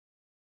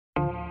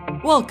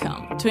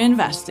Welcome to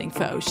Investing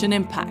for Ocean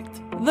Impact,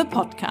 the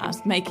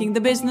podcast making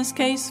the business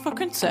case for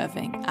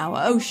conserving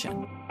our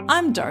ocean.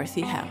 I'm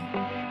Dorothy Hell.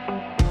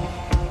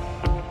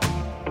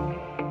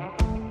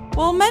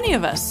 While many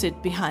of us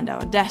sit behind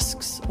our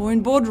desks or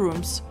in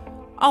boardrooms,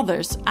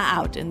 others are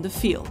out in the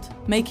field,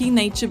 making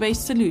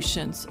nature-based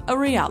solutions a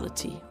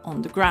reality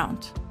on the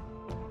ground.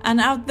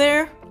 And out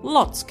there,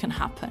 lots can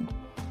happen.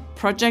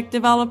 Project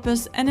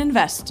developers and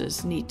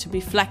investors need to be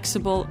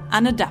flexible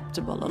and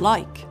adaptable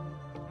alike.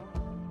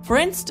 For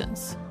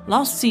instance,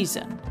 last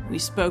season, we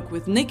spoke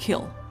with Nick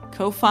Hill,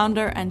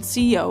 co-founder and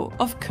CEO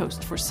of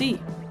Coast4Sea.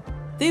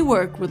 They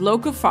work with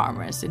local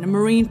farmers in the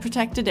marine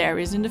protected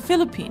areas in the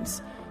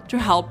Philippines to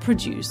help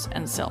produce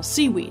and sell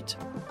seaweed.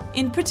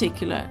 In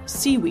particular,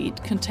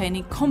 seaweed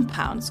containing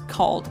compounds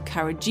called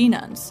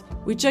carrageenans,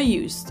 which are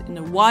used in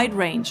a wide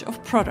range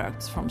of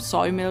products from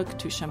soy milk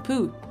to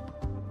shampoo.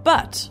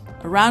 But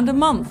around a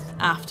month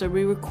after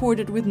we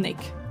recorded with Nick,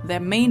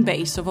 their main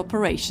base of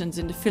operations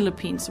in the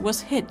Philippines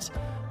was hit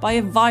by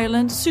a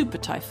violent super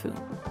typhoon,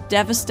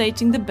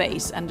 devastating the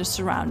base and the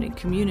surrounding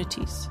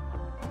communities.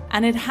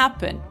 And it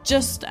happened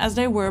just as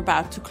they were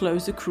about to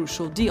close a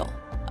crucial deal,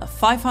 a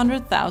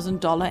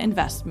 $500,000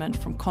 investment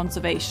from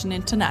Conservation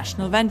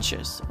International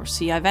Ventures, or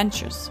CI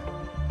Ventures.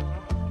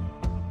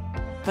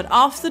 But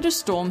after the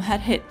storm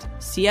had hit,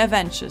 CI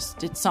Ventures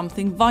did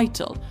something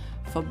vital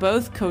for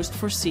both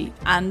Coast4Sea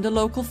and the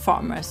local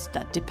farmers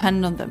that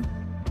depend on them.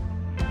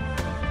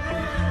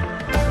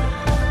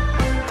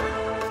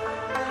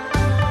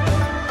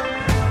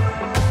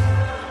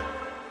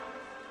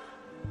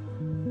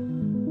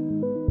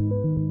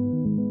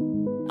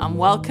 I'm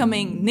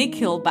welcoming Nick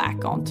Hill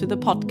back onto the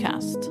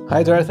podcast.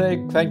 Hi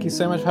Dorothy, thank you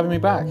so much for having me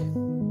back.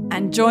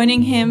 And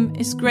joining him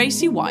is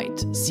Gracie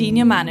White,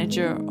 Senior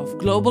Manager of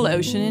Global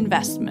Ocean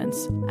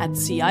Investments at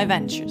CI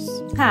Ventures.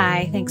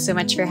 Hi, thanks so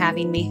much for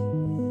having me.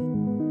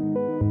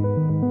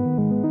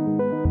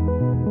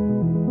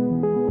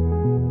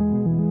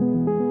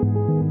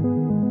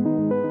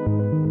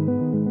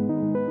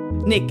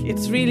 Nick,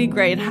 it's really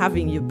great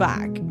having you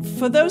back.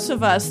 For those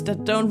of us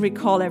that don't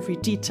recall every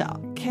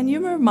detail, can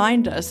you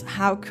remind us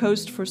how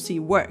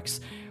Coast4Sea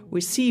works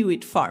with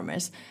seaweed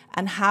farmers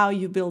and how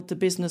you built the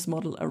business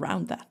model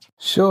around that?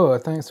 Sure,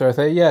 thanks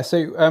Dorothy. Yeah,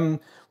 so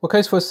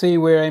Coast4Sea,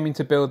 we're aiming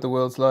to build the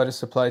world's largest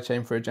supply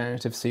chain for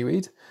regenerative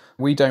seaweed.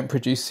 We don't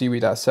produce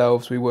seaweed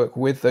ourselves. We work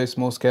with those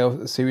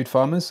small-scale seaweed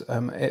farmers,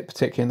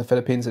 particularly in the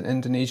Philippines and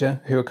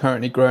Indonesia, who are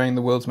currently growing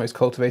the world's most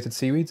cultivated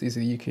seaweeds. These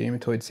are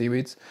eukaryotoid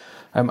seaweeds.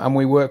 And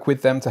we work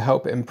with them to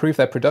help improve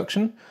their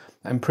production,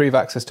 improve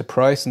access to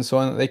price and so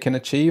on that they can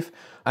achieve,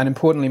 and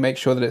importantly, make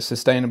sure that it's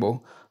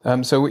sustainable.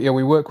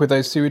 We work with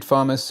those seaweed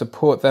farmers,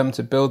 support them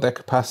to build their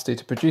capacity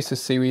to produce the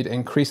seaweed,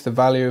 increase the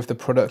value of the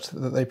product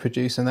that they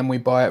produce, and then we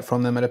buy it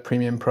from them at a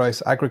premium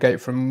price,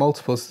 aggregate from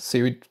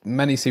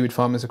many seaweed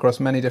farmers across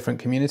many different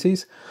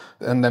communities,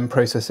 and then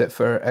process it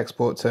for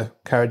export to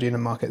carrageenan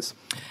markets.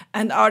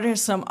 And are there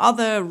some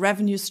other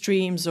revenue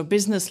streams or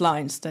business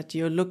lines that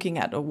you're looking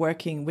at or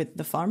working with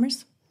the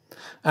farmers?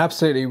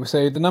 Absolutely.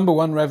 So the number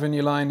one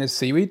revenue line is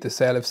seaweed, the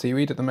sale of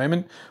seaweed at the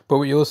moment. But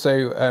we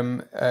also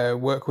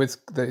work with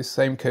the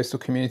same coastal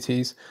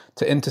communities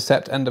to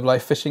intercept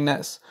end-of-life fishing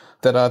nets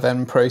that are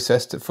then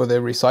processed for the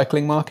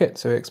recycling market.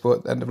 So we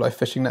export end-of-life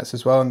fishing nets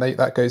as well, and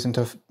that goes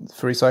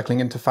for recycling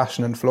into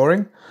fashion and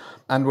flooring.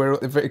 And we're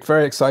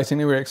very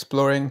excitingly, we're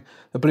exploring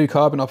the blue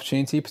carbon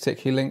opportunity,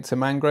 particularly linked to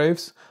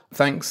mangroves,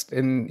 thanks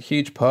in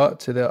huge part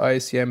to the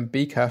ICM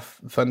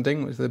BCAF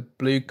funding, which is the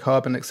Blue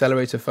Carbon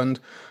Accelerator Fund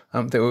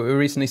that we were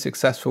recently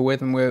successful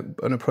with, and we're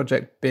on a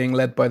project being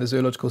led by the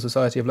Zoological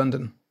Society of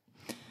London.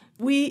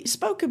 We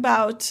spoke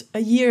about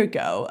a year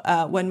ago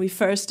when we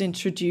first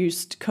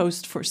introduced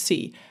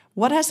Coast4Sea.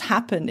 What has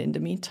happened in the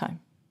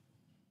meantime?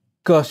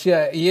 Gosh,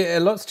 yeah, a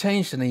lot's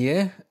changed in a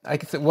year. I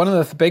guess one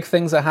of the big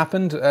things that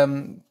happened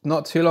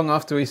not too long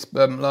after we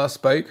last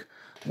spoke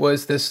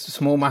was this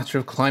small matter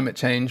of climate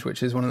change,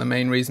 which is one of the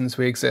main reasons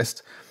we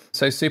exist.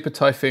 So Super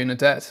Typhoon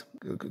Odette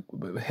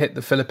hit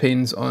the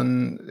Philippines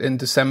in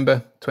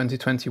December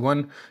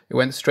 2021. It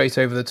went straight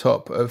over the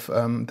top of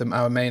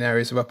our main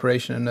areas of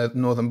operation in the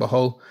northern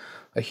Bohol.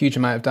 A huge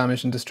amount of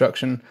damage and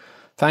destruction.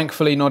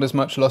 Thankfully, not as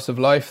much loss of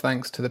life,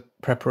 thanks to the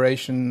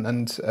preparation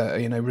and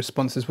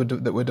responses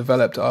that were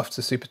developed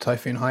after Super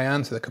Typhoon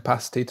Haiyan, so the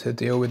capacity to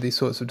deal with these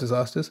sorts of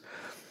disasters.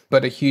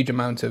 But a huge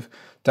amount of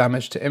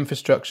damage to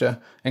infrastructure,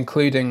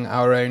 including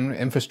our own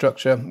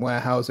infrastructure,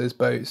 warehouses,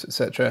 boats,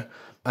 etc.,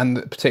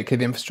 and particularly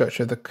the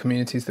infrastructure of the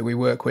communities that we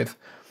work with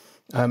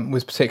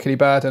was particularly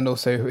bad, and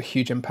also a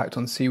huge impact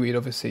on seaweed,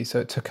 obviously. So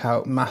it took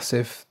out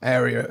massive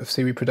area of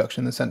seaweed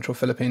production in the central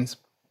Philippines.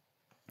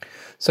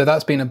 So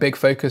that's been a big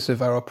focus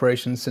of our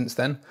operations since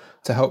then,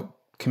 to help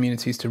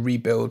communities to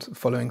rebuild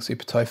following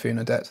Super Typhoon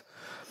Odette.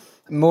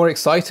 More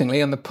excitingly,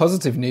 and the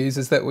positive news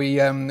is that we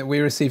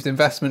received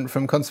investment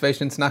from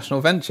Conservation International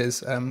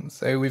Ventures.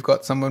 So we've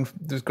got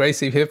there's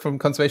Gracie here from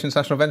Conservation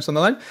International Ventures on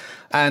the line.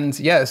 And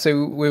yeah,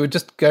 so we were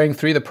just going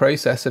through the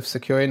process of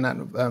securing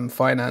that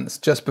finance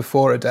just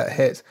before Odette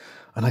hit.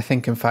 And I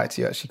think, in fact,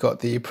 you actually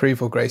got the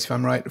approval, Grace, if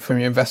I'm right, from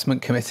your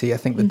investment committee, I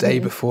think the day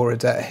before a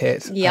debt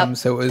hit. Yep,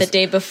 so it was the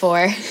day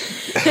before.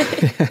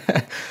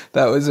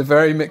 That was a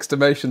very mixed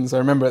emotions. I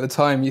remember at the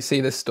time you see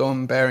this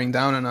storm bearing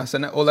down on us.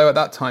 And although at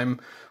that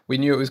time we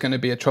knew it was going to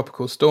be a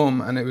tropical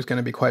storm and it was going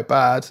to be quite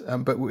bad,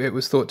 but it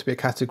was thought to be a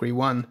Category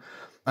 1.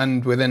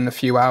 And within a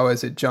few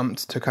hours, it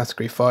jumped to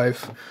Category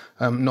 5,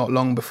 not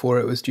long before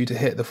it was due to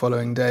hit the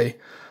following day.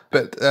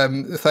 But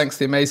thanks to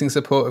the amazing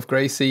support of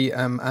Gracie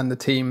and the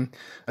team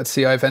at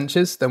CI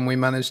Ventures, then we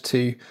managed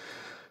to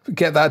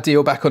get that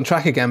deal back on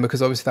track again,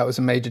 because obviously that was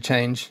a major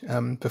change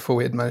before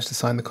we had managed to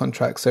sign the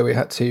contract. So we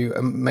had to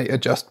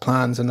adjust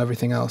plans and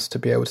everything else to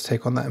be able to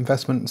take on that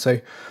investment.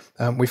 So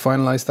we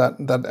finalised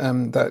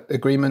that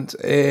agreement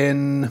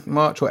in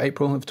March or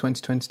April of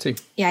 2022.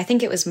 Yeah, I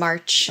think it was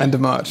March. End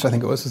of March, I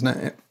think it was, wasn't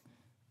it?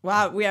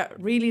 Wow, we are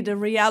really the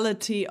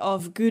reality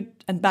of good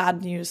and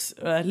bad news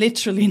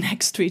literally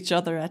next to each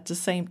other at the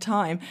same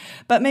time.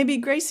 But maybe,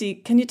 Gracie,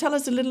 can you tell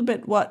us a little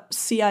bit what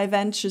CI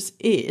Ventures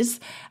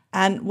is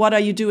and what are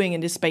you doing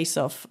in the space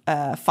of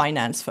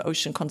finance for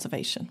ocean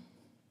conservation?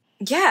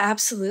 Yeah,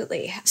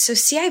 absolutely. So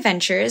CI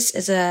Ventures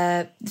is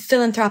a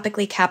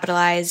philanthropically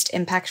capitalized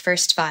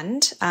impact-first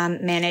fund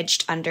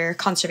managed under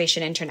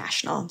Conservation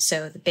International,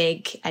 so the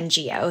big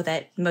NGO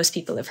that most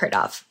people have heard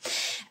of.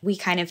 We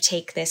kind of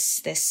take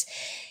this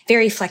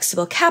very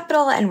flexible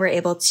capital and we're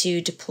able to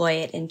deploy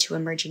it into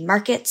emerging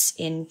markets,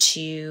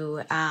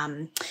 into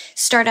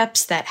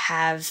startups that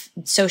have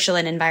social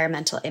and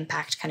environmental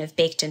impact kind of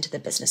baked into the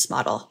business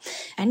model.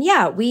 And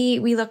yeah,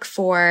 we look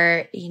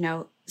for,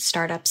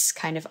 startups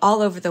kind of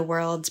all over the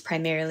world,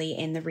 primarily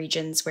in the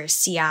regions where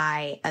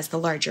CI as the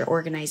larger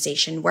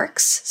organization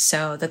works,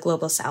 so the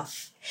Global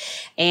South.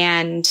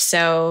 And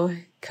so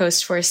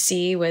Coast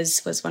 4C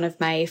was one of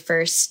my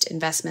first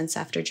investments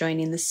after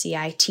joining the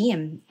CI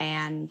team,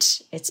 and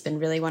it's been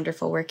really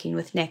wonderful working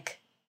with Nick.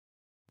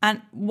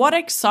 And what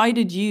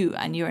excited you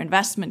and your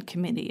investment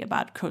committee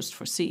about Coast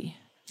 4C?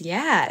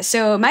 Yeah,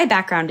 so my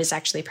background is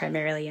actually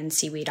primarily in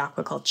seaweed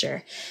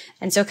aquaculture.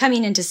 And so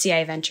coming into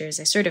CI Ventures,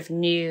 I sort of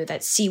knew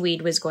that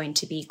seaweed was going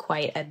to be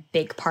quite a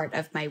big part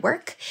of my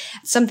work.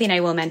 Something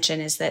I will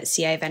mention is that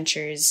CI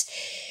Ventures,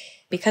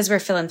 because we're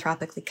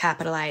philanthropically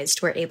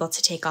capitalized, we're able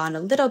to take on a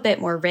little bit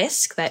more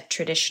risk that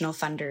traditional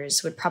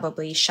funders would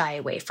probably shy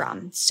away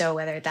from. So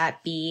whether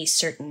that be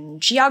certain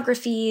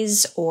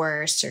geographies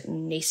or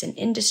certain nascent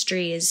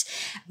industries,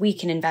 we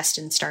can invest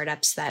in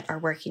startups that are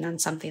working on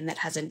something that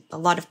has a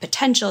lot of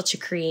potential to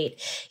create,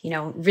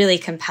 really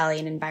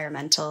compelling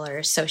environmental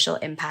or social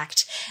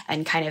impact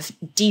and kind of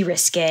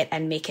de-risk it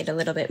and make it a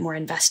little bit more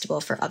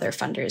investable for other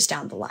funders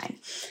down the line.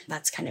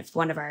 That's kind of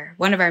one of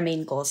our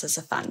main goals as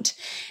a fund.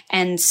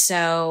 And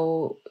so,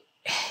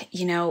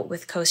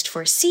 with Coast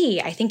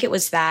 4C, I think it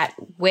was that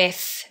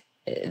with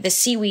the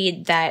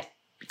seaweed that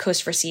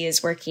Coast 4C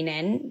is working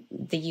in,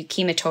 the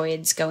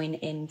eukematoids going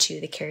into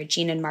the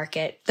carrageenan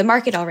market, the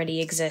market already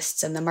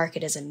exists and the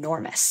market is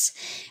enormous.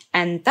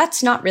 And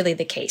that's not really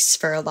the case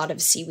for a lot of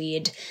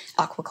seaweed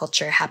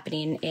aquaculture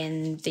happening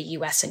in the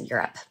US and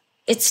Europe.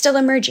 It's still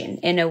emerging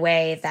in a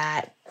way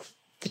that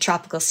the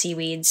tropical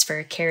seaweeds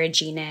for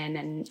carrageenan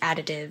and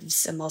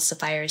additives,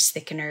 emulsifiers,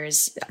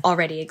 thickeners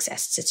already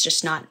exists. It's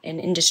just not an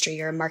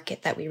industry or a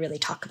market that we really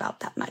talk about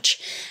that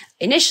much.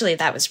 Initially,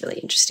 that was really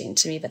interesting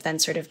to me, but then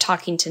sort of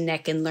talking to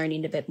Nick and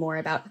learning a bit more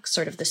about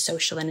sort of the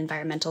social and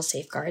environmental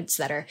safeguards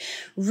that are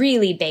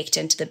really baked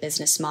into the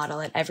business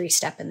model at every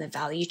step in the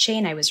value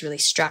chain, I was really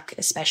struck,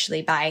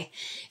 especially by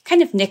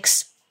kind of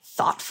Nick's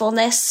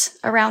thoughtfulness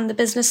around the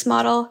business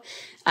model.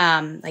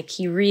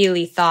 He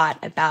really thought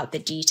about the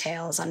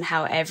details on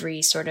how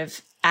every sort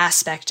of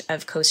aspect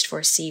of Coast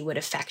 4C would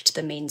affect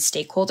the main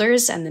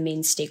stakeholders, and the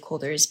main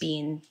stakeholders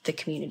being the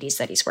communities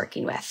that he's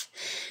working with.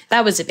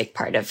 That was a big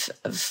part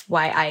of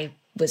why I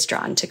was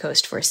drawn to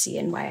Coast 4C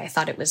and why I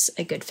thought it was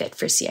a good fit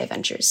for CI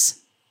Ventures.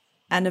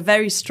 And a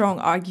very strong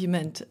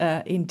argument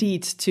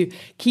indeed to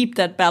keep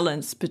that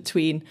balance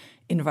between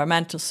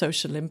environmental,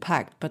 social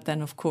impact, but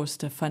then, of course,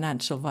 the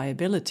financial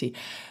viability.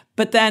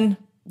 But then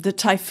the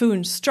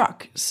typhoon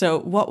struck. So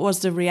what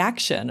was the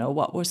reaction, or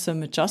what were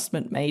some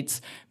adjustment made?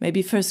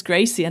 Maybe first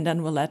Gracie, and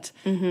then we'll let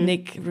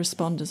Nick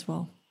respond as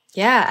well.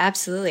 Yeah,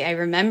 absolutely. I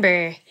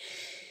remember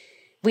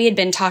we had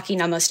been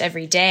talking almost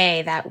every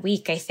day that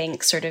week, I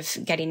think, sort of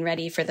getting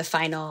ready for the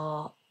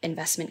final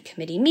investment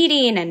committee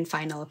meeting and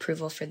final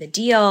approval for the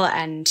deal.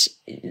 And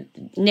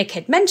Nick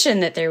had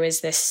mentioned that there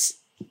was this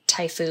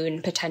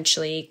typhoon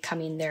potentially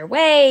coming their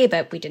way,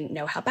 but we didn't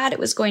know how bad it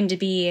was going to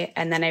be.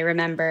 And then I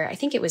remember, I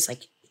think it was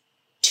like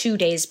 2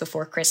 days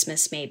before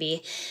Christmas,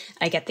 maybe,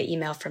 I get the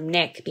email from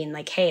Nick being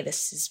like, hey,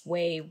 this is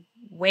way,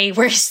 way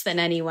worse than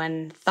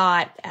anyone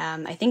thought.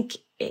 I think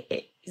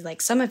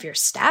like some of your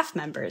staff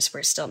members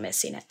were still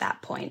missing at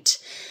that point.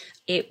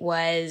 It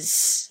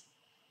was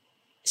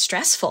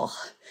stressful.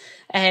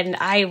 And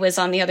I was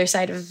on the other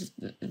side of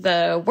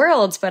the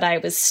world, but I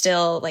was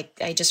still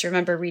like, I just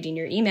remember reading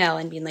your email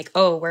and being like,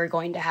 oh, we're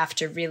going to have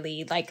to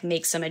really like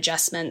make some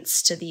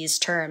adjustments to these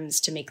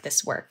terms to make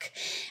this work.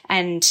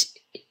 And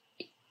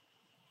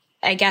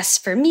I guess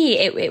for me,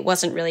 it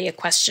wasn't really a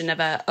question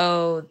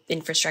of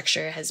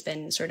infrastructure has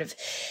been sort of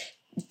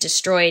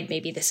destroyed.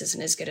 Maybe this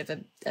isn't as good of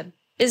a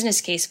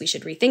business case. We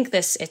should rethink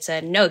this. It's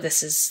no,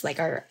 this is like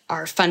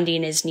our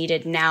funding is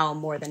needed now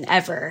more than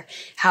ever.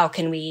 How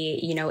can we,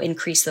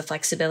 increase the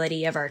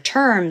flexibility of our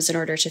terms in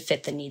order to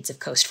fit the needs of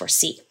Coast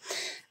 4C?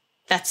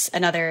 That's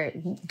another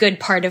good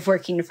part of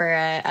working for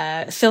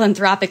a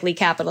philanthropically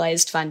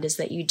capitalized fund, is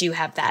that you do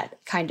have that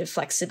kind of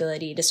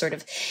flexibility to sort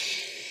of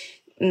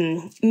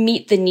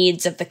meet the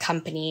needs of the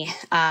company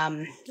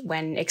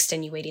when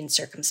extenuating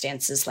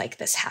circumstances like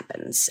this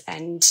happens.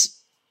 And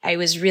I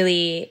was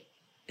really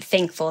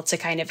thankful to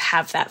kind of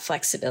have that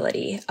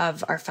flexibility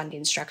of our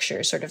funding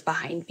structure sort of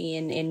behind me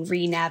in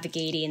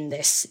re-navigating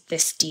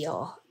this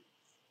deal.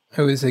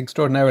 It was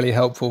extraordinarily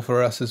helpful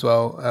for us as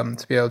well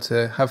to be able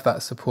to have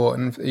that support.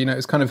 And,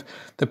 it's kind of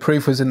the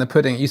proof was in the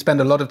pudding. You spend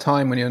a lot of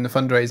time when you're in the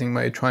fundraising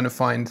mode trying to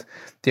find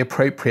the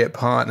appropriate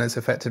partners,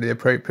 effectively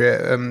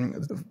appropriate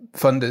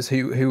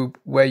funders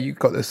where you've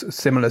got this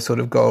similar sort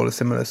of goal, a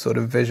similar sort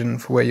of vision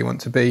for where you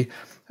want to be.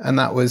 And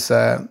that was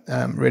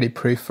really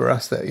proof for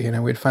us that,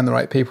 we'd find the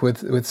right people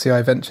with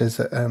CI Ventures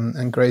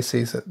and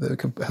Gracie's that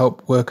could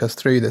help work us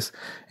through this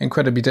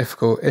incredibly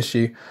difficult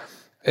issue.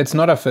 It's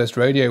not our first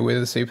rodeo with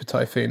a super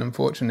typhoon,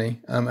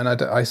 unfortunately. And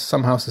I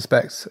somehow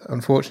suspect,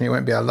 unfortunately, it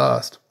won't be our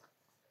last.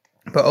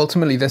 But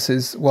ultimately, this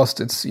is,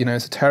 whilst it's,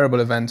 it's a terrible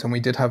event and we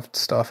did have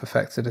staff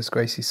affected, as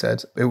Gracie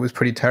said, it was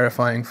pretty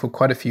terrifying for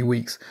quite a few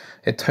weeks.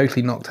 It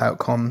totally knocked out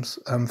comms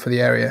for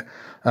the area.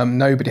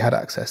 Nobody had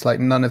access,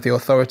 like none of the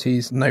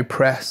authorities, no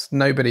press,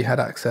 nobody had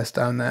access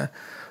down there.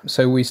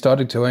 So we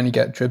started to only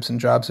get dribs and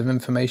drabs of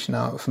information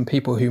out from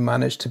people who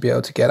managed to be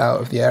able to get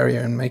out of the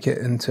area and make it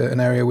into an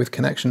area with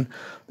connection.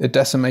 It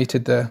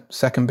decimated the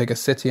second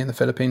biggest city in the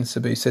Philippines,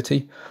 Cebu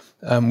City,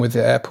 with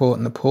the airport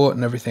and the port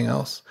and everything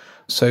else.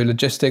 So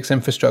logistics,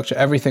 infrastructure,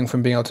 everything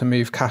from being able to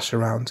move cash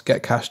around,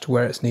 get cash to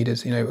where it's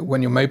needed.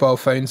 When your mobile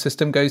phone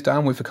system goes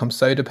down, we've become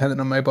so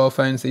dependent on mobile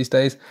phones these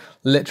days,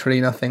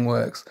 literally nothing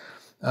works.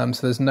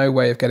 So there's no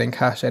way of getting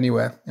cash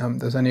anywhere.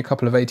 There's only a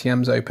couple of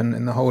ATMs open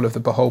in the whole of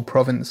the Bohol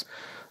province.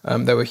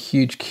 There were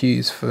huge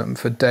queues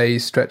for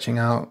days, stretching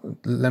out,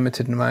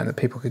 limited amount that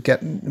people could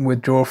get and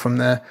withdraw from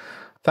there.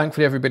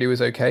 Thankfully, everybody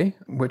was okay,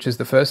 which is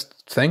the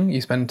first thing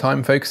you spend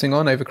time focusing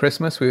on over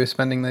Christmas. We were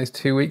spending those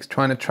 2 weeks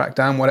trying to track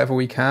down whatever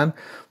we can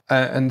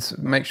and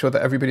make sure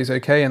that everybody's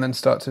okay, and then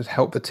start to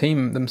help the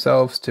team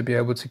themselves to be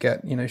able to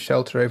get,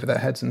 shelter over their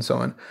heads and so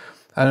on.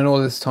 And in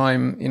all this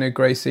time,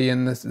 Gracie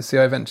and the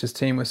CI Ventures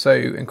team were so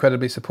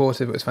incredibly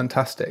supportive. It was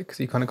fantastic because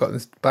you kind of got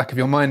this back of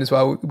your mind as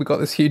well. We got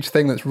this huge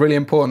thing that's really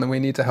important that we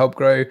need to help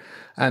grow,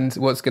 and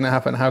what's going to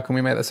happen? How can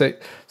we make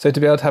that? So to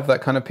be able to have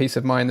that kind of peace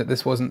of mind that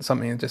this wasn't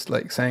something just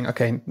like saying,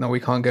 okay, no,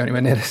 we can't go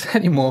anywhere near this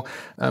anymore.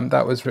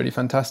 That was really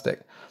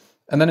fantastic.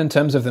 And then in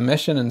terms of the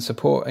mission and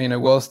support,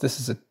 whilst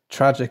this is a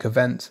tragic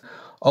event,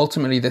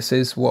 ultimately this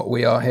is what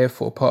we are here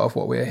for, part of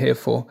what we are here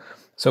for.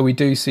 So we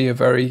do see a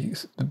very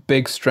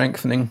big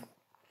strengthening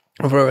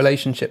of our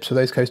relationships with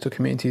those coastal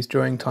communities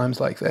during times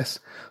like this,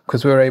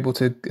 because we were able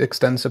to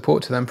extend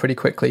support to them pretty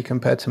quickly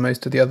compared to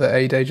most of the other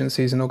aid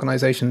agencies and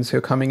organizations who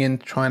are coming in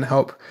to try and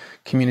help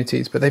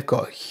communities. But they've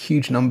got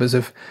huge numbers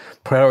of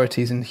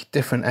priorities in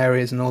different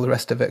areas and all the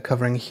rest of it,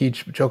 covering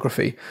huge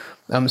geography.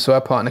 So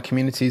our partner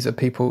communities are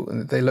people,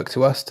 they look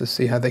to us to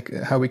see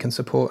how we can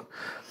support.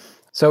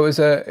 So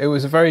it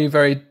was a very,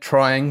 very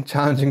trying,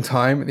 challenging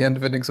time at the end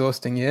of an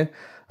exhausting year.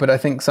 But I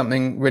think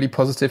something really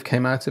positive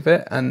came out of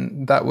it,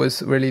 and that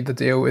was really the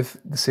deal with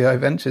the CI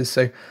Ventures.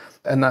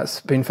 And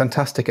that's been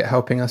fantastic at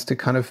helping us to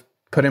kind of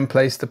put in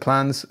place the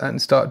plans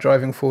and start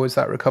driving forwards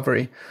that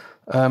recovery.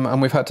 And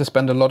we've had to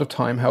spend a lot of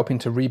time helping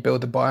to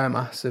rebuild the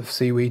biomass of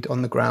seaweed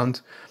on the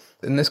ground.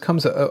 And this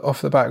comes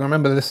off the back.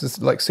 Remember, this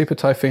is like super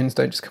typhoons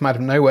don't just come out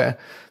of nowhere.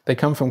 They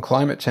come from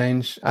climate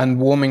change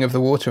and warming of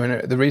the water.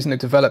 And the reason it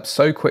developed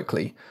so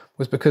quickly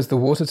was because the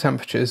water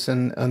temperatures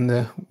on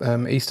the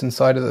eastern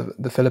side of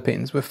the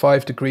Philippines were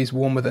 5 degrees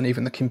warmer than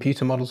even the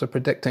computer models are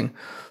predicting.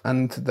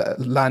 And the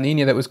La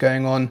Nina that was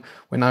going on,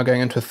 we're now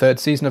going into a third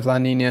season of La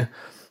Nina.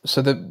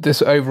 So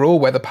this overall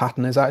weather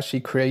pattern is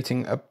actually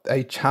creating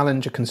a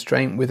challenge, a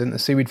constraint within the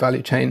seaweed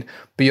value chain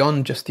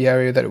beyond just the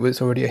area that it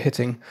was already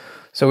hitting.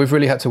 So we've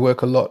really had to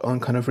work a lot on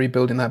kind of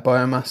rebuilding that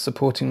biomass,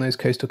 supporting those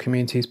coastal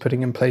communities,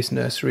 putting in place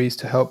nurseries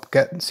to help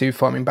get seaweed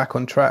farming back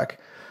on track.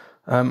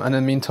 And in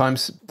the meantime,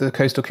 the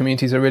coastal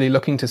communities are really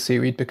looking to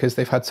seaweed because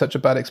they've had such a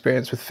bad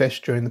experience with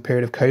fish during the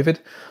period of COVID,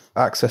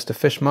 access to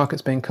fish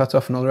markets being cut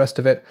off and all the rest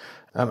of it.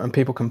 And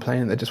people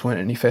complaining there just weren't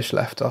any fish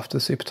left after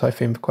the super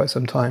typhoon for quite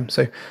some time.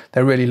 So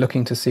they're really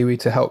looking to seaweed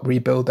to help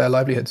rebuild their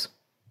livelihoods.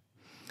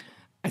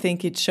 I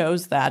think it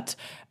shows that,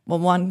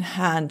 on one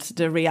hand,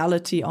 the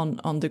reality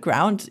on the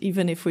ground,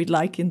 even if we'd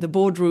like in the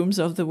boardrooms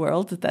of the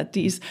world that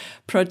these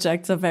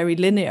projects are very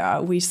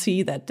linear, we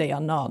see that they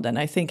are not. And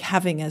I think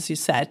having, as you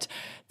said,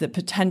 the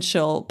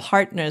potential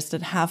partners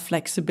that have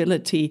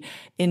flexibility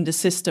in the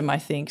system, I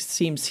think,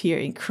 seems here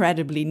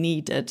incredibly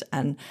needed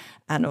and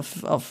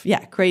of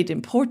great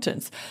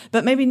importance.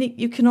 But maybe, Nick,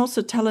 you can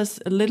also tell us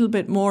a little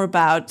bit more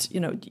about,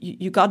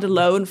 you got a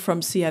loan from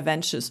CI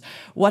Ventures.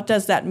 What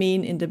does that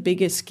mean in the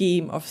bigger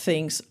scheme of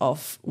things,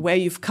 of where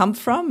you've come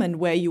from and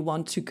where you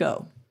want to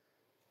go?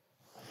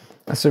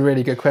 That's a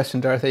really good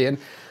question, Dorothy. And,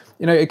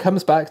 it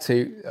comes back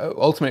to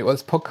ultimately what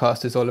this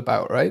podcast is all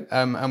about, right?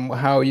 And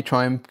how you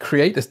try and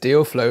create this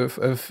deal flow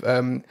of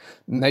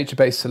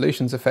nature-based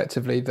solutions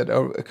effectively that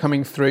are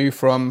coming through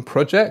from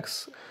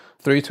projects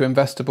through to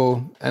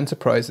investable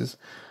enterprises.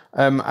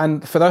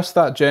 And for us,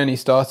 that journey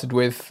started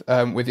with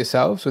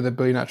yourselves, with the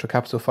Blue Natural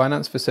Capital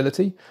Finance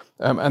facility,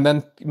 and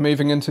then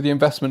moving into the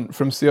investment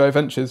from CI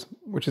Ventures,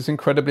 which is an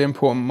incredibly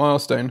important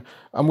milestone.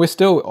 And we're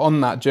still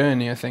on that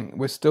journey, I think.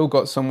 We've still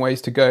got some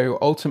ways to go.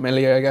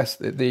 Ultimately, I guess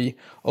the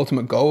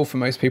ultimate goal for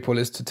most people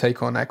is to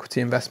take on equity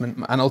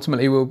investment. And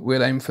ultimately,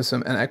 we'll aim for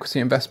an equity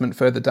investment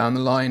further down the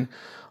line.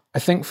 I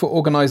think for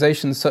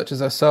organizations such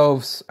as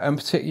ourselves, and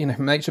particularly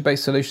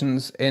nature-based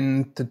solutions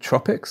in the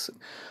tropics,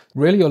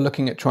 really you're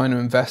looking at trying to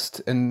invest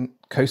in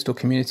coastal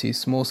communities,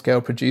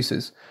 small-scale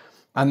producers.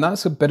 And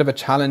that's a bit of a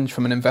challenge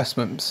from an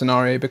investment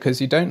scenario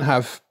because you don't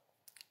have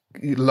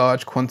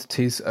large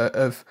quantities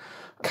of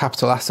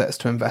capital assets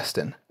to invest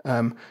in.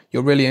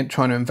 You're really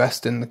trying to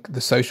invest in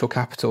the social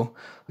capital,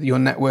 your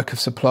network of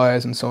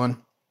suppliers and so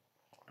on.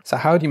 So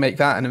how do you make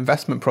that an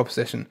investment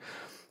proposition?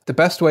 The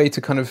best way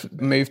to kind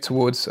of move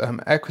towards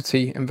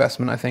equity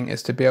investment, I think,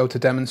 is to be able to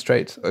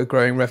demonstrate a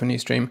growing revenue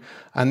stream.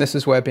 And this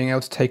is where being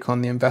able to take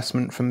on the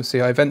investment from the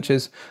CI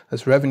Ventures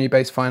as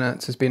revenue-based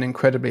finance has been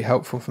incredibly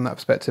helpful from that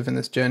perspective in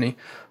this journey.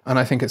 And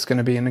I think it's going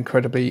to be an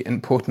incredibly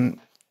important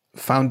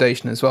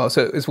foundation as well.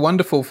 So it's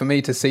wonderful for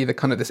me to see the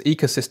kind of this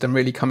ecosystem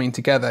really coming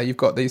together. You've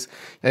got these,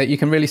 you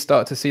can really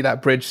start to see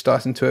that bridge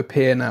starting to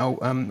appear now,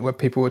 where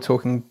people were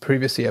talking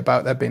previously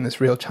about there being this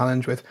real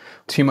challenge with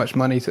too much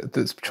money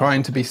that's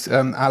trying to be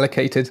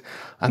allocated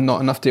and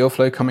not enough deal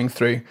flow coming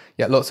through,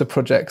 yet lots of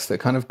projects that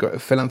kind of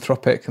got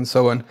philanthropic and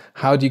so on.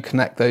 How do you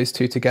connect those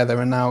two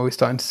together? And now we're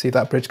starting to see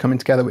that bridge coming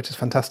together, which is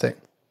fantastic.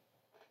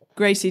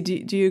 Gracie,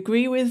 do you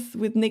agree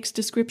with Nick's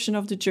description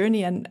of the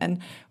journey, and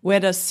where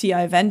does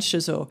CI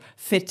Ventures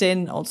fit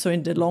in also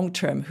in the long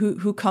term?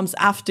 Who comes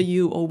after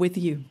you or with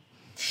you?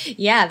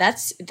 Yeah,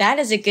 that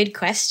is a good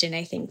question.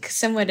 I think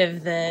somewhat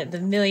of the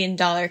 $1 million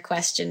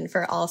question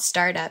for all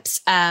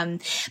startups.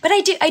 But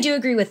I do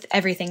agree with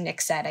everything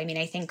Nick said. I mean,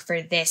 I think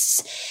for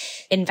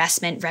this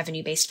investment,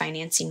 revenue-based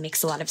financing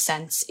makes a lot of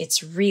sense.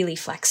 It's really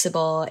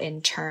flexible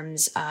in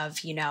terms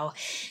of,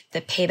 the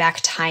payback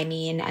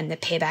timing and the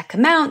payback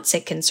amounts.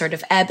 It can sort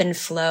of ebb and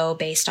flow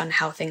based on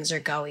how things are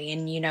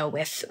going,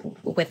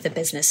 with the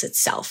business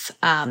itself.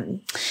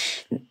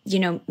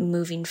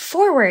 Moving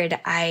forward,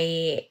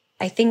 I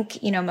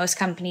think, most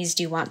companies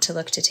do want to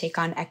look to take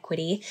on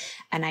equity,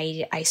 and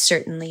I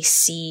certainly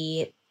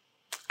see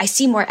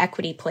more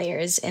equity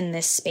players in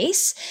this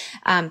space,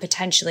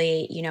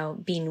 potentially,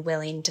 being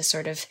willing to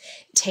sort of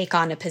take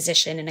on a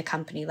position in a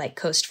company like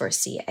Coast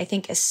 4C. I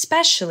think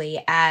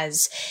especially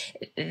as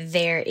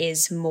there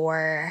is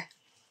more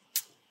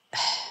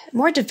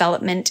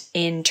development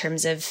in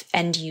terms of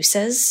end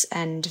uses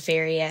and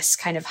various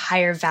kind of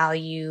higher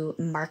value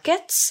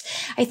markets.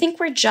 I think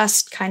we're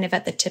just kind of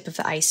at the tip of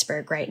the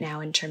iceberg right now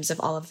in terms of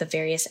all of the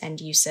various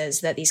end uses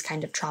that these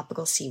kind of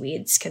tropical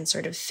seaweeds can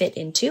sort of fit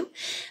into.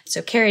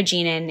 So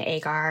carrageenan,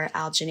 agar,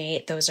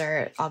 alginate, those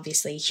are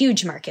obviously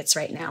huge markets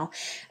right now,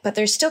 but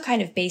they're still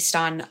kind of based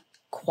on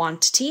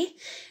quantity.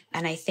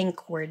 And I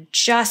think we're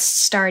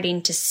just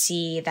starting to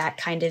see that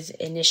kind of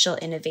initial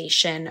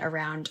innovation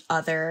around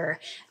other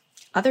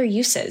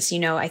uses.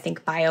 I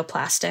think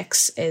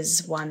bioplastics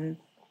is one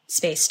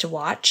space to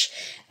watch,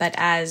 but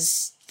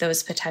as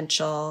those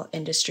potential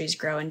industries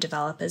grow and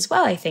develop as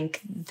well, I think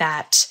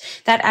that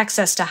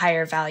access to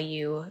higher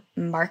value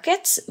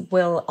markets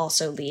will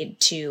also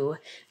lead to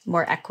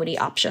more equity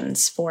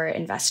options for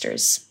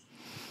investors.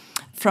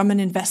 From an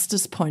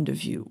investor's point of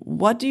view,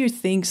 what do you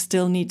think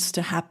still needs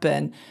to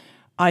happen,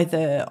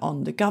 either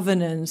on the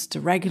governance, the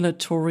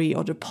regulatory,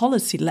 or the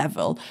policy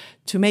level,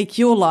 to make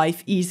your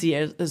life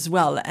easier as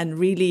well and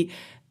really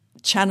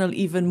channel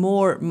even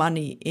more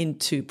money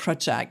into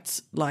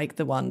projects like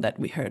the one that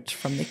we heard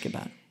from Nick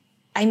about?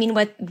 I mean,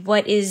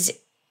 what is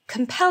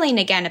compelling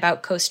again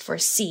about Coast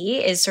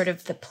 4C is sort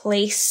of the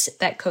place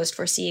that Coast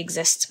 4C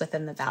exists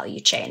within the value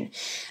chain.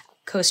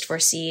 Coast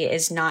 4C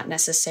is not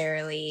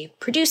necessarily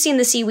producing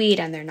the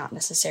seaweed, and they're not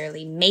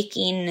necessarily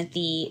making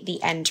the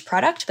end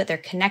product, but they're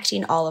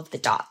connecting all of the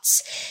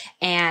dots.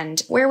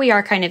 And where we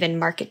are kind of in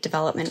market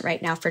development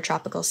right now for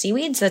tropical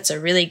seaweeds, that's a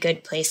really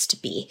good place to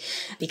be,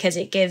 because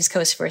it gives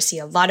Coast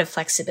 4C a lot of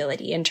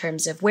flexibility in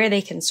terms of where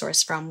they can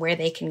source from, where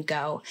they can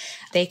go.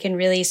 They can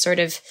really sort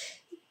of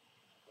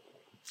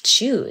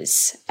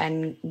choose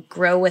and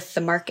grow with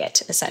the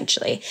market,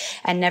 essentially,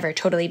 and never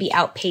totally be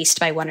outpaced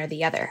by one or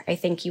the other. I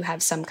think you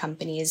have some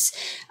companies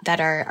that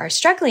are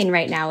struggling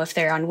right now. If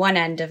they're on one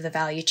end of the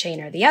value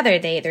chain or the other,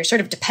 they're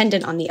sort of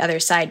dependent on the other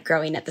side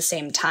growing at the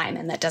same time,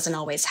 and that doesn't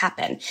always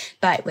happen.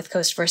 But with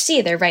Coast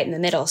 4C, they're right in the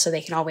middle, so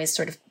they can always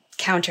sort of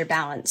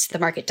counterbalance the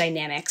market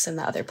dynamics and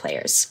the other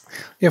players.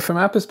 Yeah, from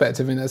our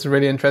perspective, that's a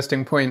really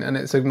interesting point, and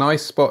it's a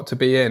nice spot to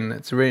be in.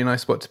 It's a really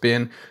nice spot to be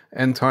in,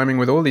 and timing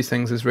with all these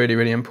things is really,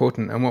 really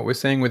important. And what we're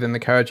seeing within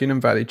the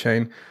carrageenan value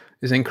chain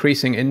is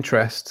increasing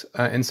interest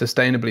in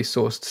sustainably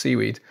sourced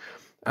seaweed.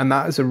 And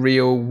that is a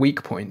real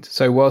weak point.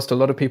 So whilst a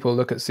lot of people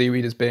look at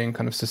seaweed as being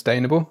kind of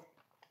sustainable,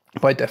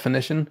 by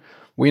definition,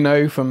 we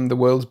know from the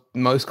world's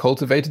most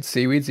cultivated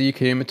seaweeds, the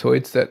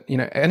eukaryotomatoids, that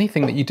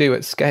anything that you do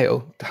at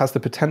scale has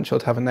the potential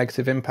to have a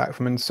negative impact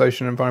from a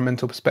social and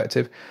environmental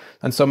perspective.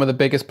 And some of the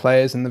biggest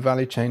players in the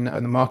value chain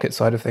and the market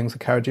side of things, the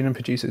carrageenan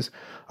producers,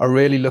 are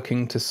really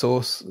looking to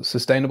source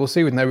sustainable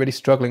seaweed, and they're really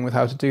struggling with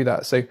how to do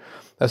that. So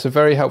that's a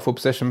very helpful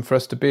position for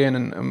us to be in.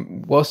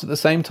 And whilst at the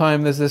same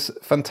time, there's this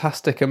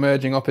fantastic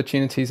emerging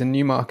opportunities in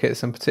new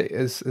markets, and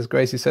as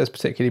Gracie says,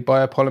 particularly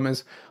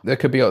biopolymers, there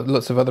could be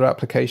lots of other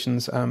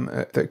applications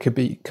that could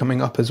be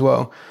coming up as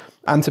well.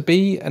 And to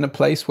be in a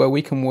place where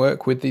we can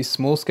work with these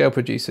small-scale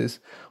producers,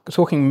 we're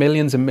talking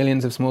millions and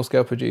millions of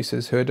small-scale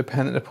producers who are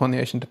dependent upon the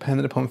ocean,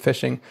 dependent upon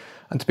fishing,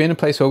 and to be in a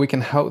place where we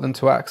can help them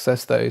to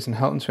access those and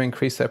help them to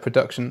increase their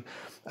production.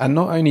 And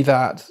not only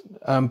that,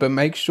 but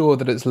make sure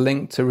that it's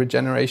linked to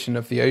regeneration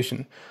of the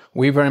ocean.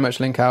 We very much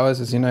link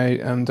ours, as you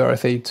know,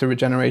 Dorothy, to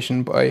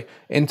regeneration by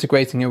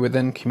integrating it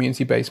within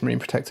community-based marine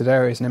protected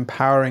areas and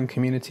empowering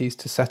communities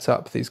to set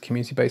up these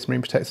community-based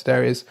marine protected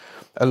areas,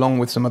 along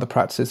with some other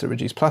practices that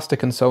reduce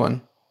plastic and so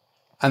on.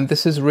 And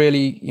this is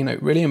really,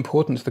 really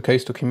important to the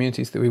coastal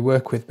communities that we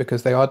work with,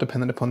 because they are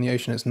dependent upon the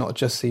ocean. It's not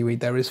just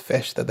seaweed. There is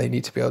fish that they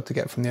need to be able to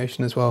get from the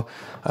ocean as well.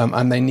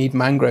 And they need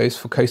mangroves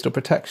for coastal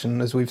protection,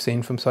 as we've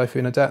seen from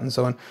Typhoon Odette and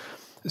so on.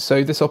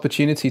 So this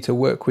opportunity to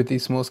work with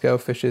these small-scale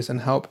fishers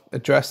and help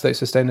address those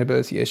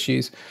sustainability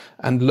issues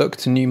and look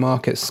to new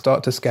markets,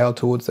 start to scale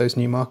towards those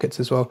new markets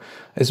as well,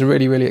 is a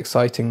really, really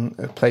exciting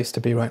place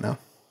to be right now.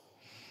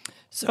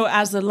 So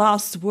as a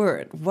last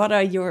word, what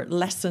are your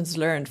lessons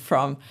learned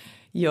from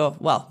your,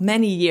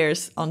 many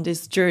years on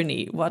this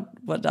journey? What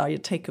are your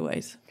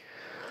takeaways?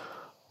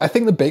 I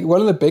think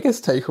one of the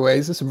biggest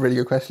takeaways, this is a really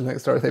good question,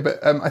 thanks, Dorothy,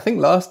 but I think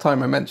last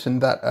time I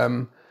mentioned that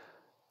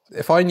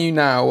if I knew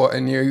now what I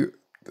knew,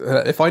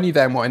 if I knew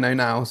then what I know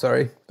now,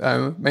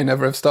 may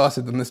never have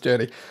started on this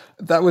journey.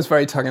 That was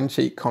very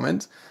tongue-in-cheek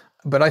comment.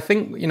 But I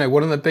think,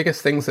 one of the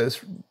biggest things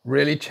that's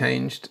really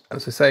changed,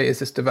 as I say, is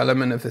this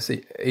development of this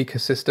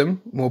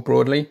ecosystem more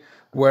broadly,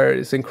 where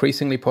it's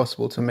increasingly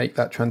possible to make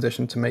that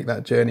transition, to make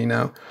that journey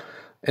now.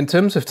 In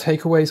terms of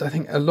takeaways, I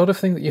think a lot of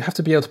things that you have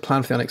to be able to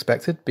plan for the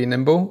unexpected, be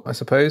nimble, I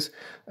suppose,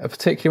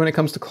 particularly when it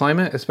comes to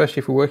climate,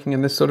 especially if we're working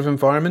in this sort of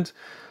environment.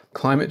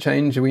 Climate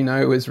change, we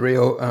know, is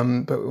real,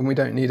 but we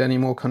don't need any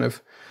more kind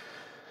of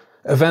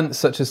events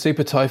such as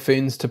super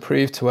typhoons to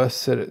prove to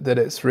us that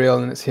it's real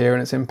and it's here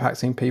and it's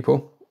impacting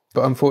people.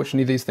 But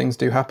unfortunately, these things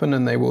do happen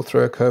and they will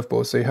throw a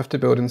curveball. So you have to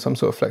build in some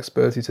sort of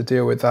flexibility to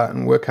deal with that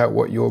and work out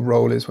what your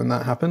role is when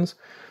that happens.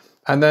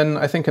 And then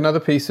I think another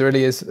piece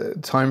really is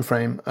time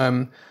frame.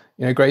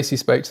 Gracie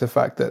spoke to the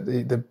fact that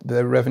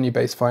the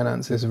revenue-based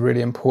finance is a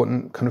really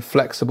important kind of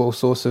flexible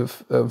source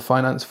of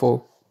finance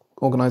for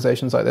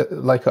organizations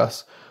like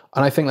us.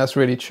 And I think that's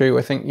really true.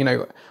 I think,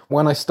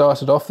 when I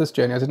started off this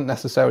journey, I didn't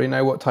necessarily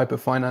know what type of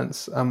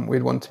finance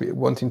we'd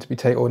wanting to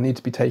be or need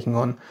to be taking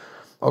on.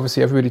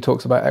 Obviously, everybody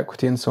talks about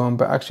equity and so on,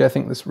 but actually I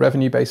think this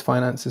revenue-based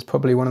finance is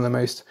probably one of the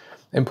most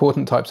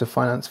important types of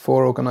finance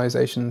for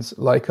organizations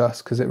like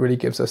us, because it really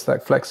gives us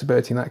that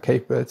flexibility and that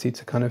capability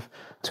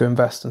to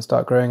invest and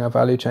start growing our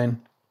value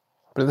chain.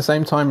 But at the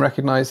same time,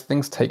 recognize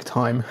things take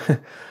time.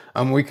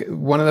 And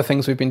one of the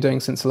things we've been doing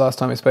since the last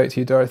time I spoke to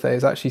you, Dorothy,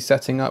 is actually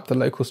setting up the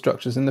local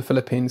structures in the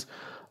Philippines.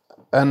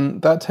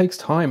 And that takes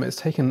time. It's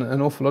taken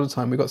an awful lot of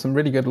time. We've got some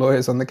really good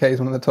lawyers on the case,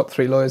 one of the top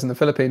 3 lawyers in the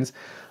Philippines.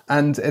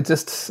 And it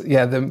just,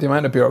 the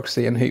amount of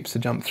bureaucracy and hoops to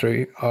jump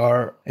through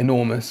are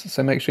enormous.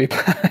 So make sure you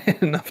plan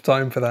enough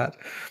time for that.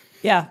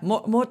 Yeah,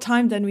 more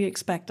time than we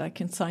expect. I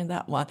can sign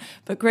that one.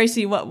 But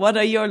Gracie, what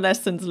are your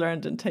lessons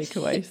learned and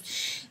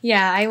takeaways?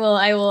 Yeah, I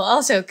will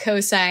also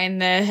co-sign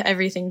the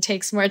everything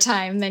takes more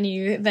time than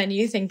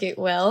you think it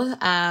will,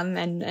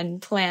 and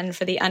plan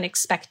for the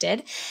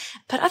unexpected.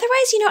 But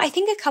otherwise, I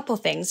think a couple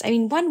things. I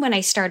mean, one, when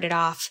I started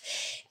off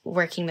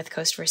working with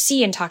Coast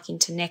 4C and talking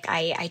to Nick,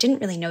 I didn't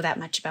really know that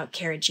much about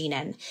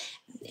carrageenan.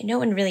 No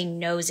one really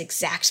knows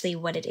exactly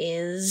what it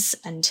is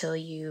until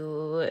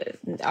you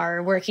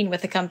are working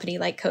with a company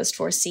like Coast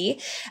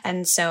 4C.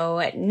 And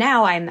so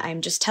now I'm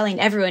just telling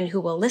everyone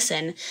who will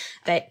listen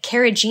that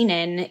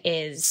carrageenan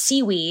is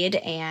seaweed,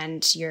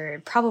 and you're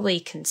probably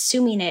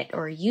consuming it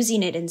or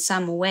using it in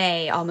some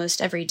way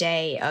almost every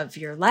day of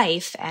your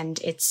life. And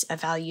it's a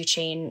value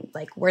chain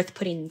worth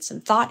putting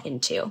some thought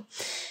into.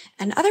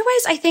 And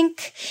otherwise, I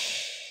think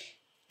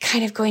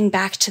kind of going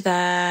back to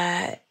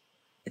the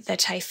the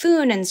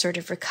typhoon and sort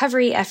of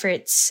recovery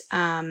efforts,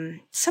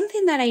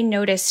 something that I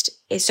noticed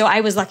is, so I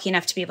was lucky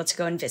enough to be able to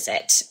go and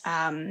visit.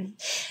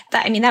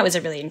 That was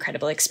a really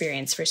incredible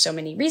experience for so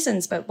many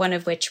reasons, but one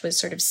of which was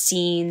sort of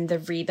seeing the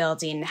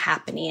rebuilding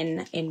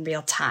happening in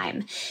real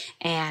time.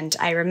 And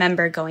I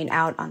remember going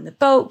out on the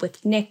boat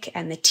with Nick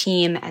and the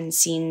team and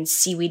seeing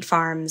seaweed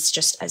farms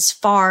just as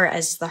far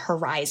as the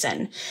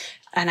horizon.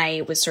 And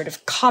I was sort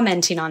of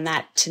commenting on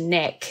that to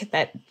Nick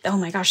that, oh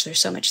my gosh,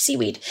 there's so much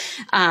seaweed.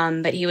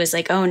 But he was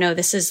like, oh no,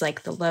 this is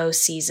like the low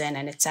season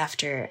and it's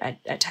after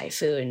a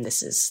typhoon.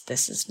 This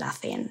is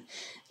nothing.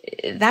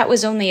 That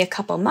was only a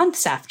couple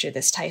months after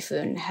this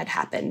typhoon had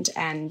happened.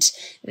 And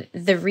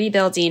the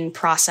rebuilding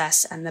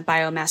process and the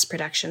biomass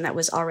production that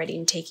was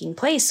already taking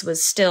place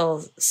was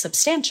still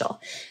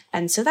substantial.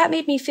 And so that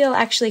made me feel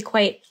actually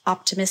quite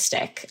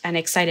optimistic and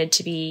excited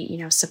to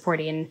be,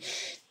 supporting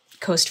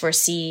Coast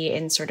 4C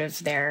in sort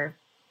of their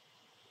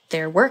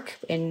work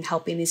in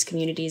helping these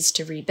communities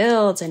to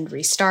rebuild and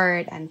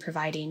restart and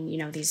providing,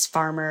 these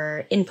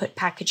farmer input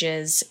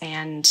packages.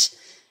 And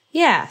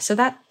so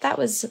that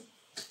was,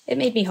 it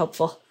made me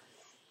hopeful.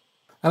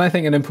 And I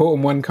think an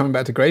important one, coming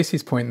back to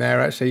Gracie's point there,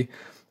 actually,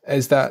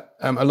 is that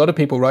a lot of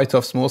people write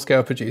off small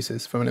scale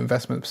producers from an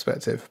investment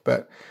perspective,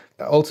 but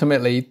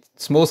ultimately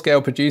small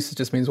scale producers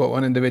just means what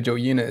one individual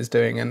unit is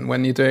doing. And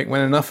when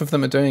enough of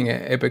them are doing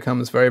it, it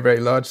becomes very, very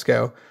large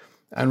scale.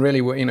 And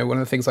really, one of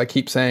the things I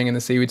keep saying in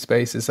the seaweed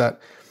space is that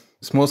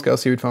small-scale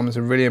seaweed farmers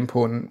are really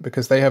important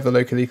because they have the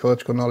local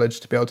ecological knowledge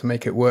to be able to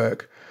make it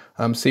work.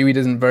 Seaweed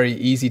isn't very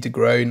easy to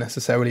grow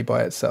necessarily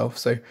by itself.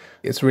 So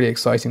it's really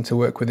exciting to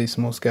work with these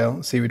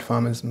small-scale seaweed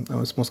farmers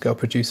and small-scale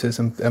producers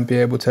and be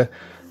able to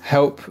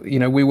help.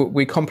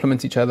 We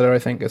complement each other, I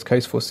think, as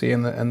Coast 4C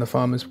and the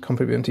farmers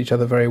complement each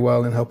other very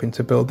well in helping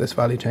to build this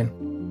value chain.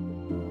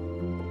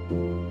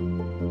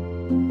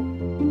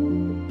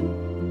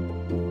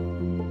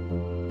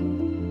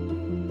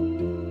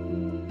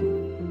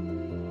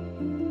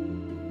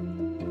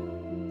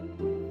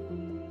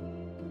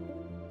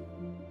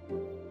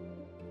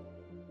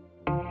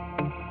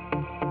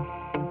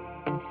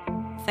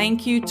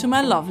 Thank you to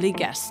my lovely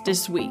guests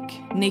this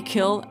week, Nick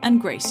Hill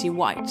and Gracie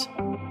White.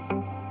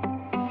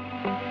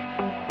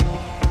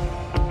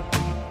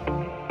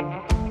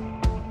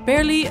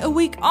 Barely a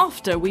week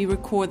after we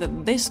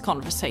recorded this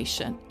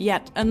conversation,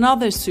 yet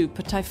another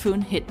super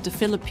typhoon hit the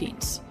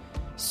Philippines,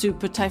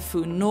 Super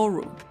Typhoon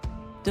Noru.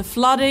 The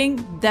flooding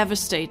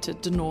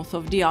devastated the north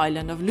of the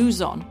island of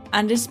Luzon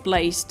and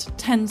displaced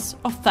tens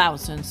of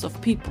thousands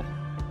of people.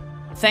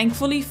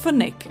 Thankfully for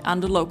Nick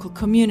and the local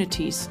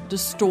communities, the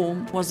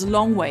storm was a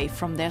long way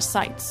from their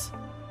sites.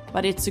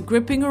 But it's a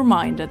gripping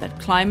reminder that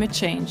climate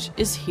change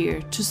is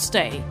here to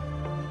stay.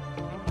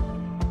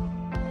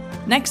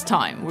 Next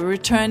time, we're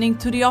returning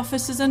to the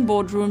offices and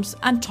boardrooms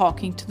and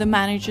talking to the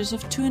managers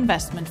of 2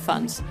 investment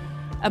funds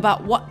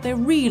about what they're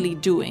really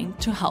doing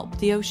to help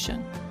the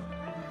ocean.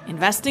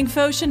 Investing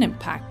for Ocean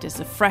Impact is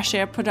a fresh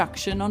air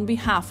production on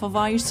behalf of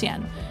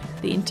IUCN,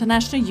 the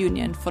International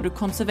Union for the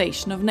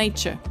Conservation of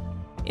Nature.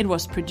 It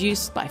was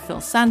produced by Phil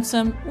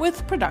Sansom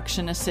with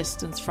production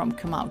assistance from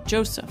Kamau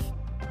Joseph.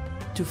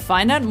 To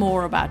find out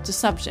more about the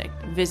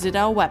subject, visit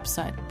our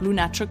website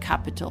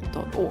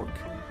bluenaturalcapital.org.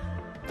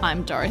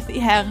 I'm Dorothy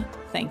Herr.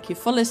 Thank you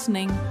for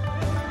listening.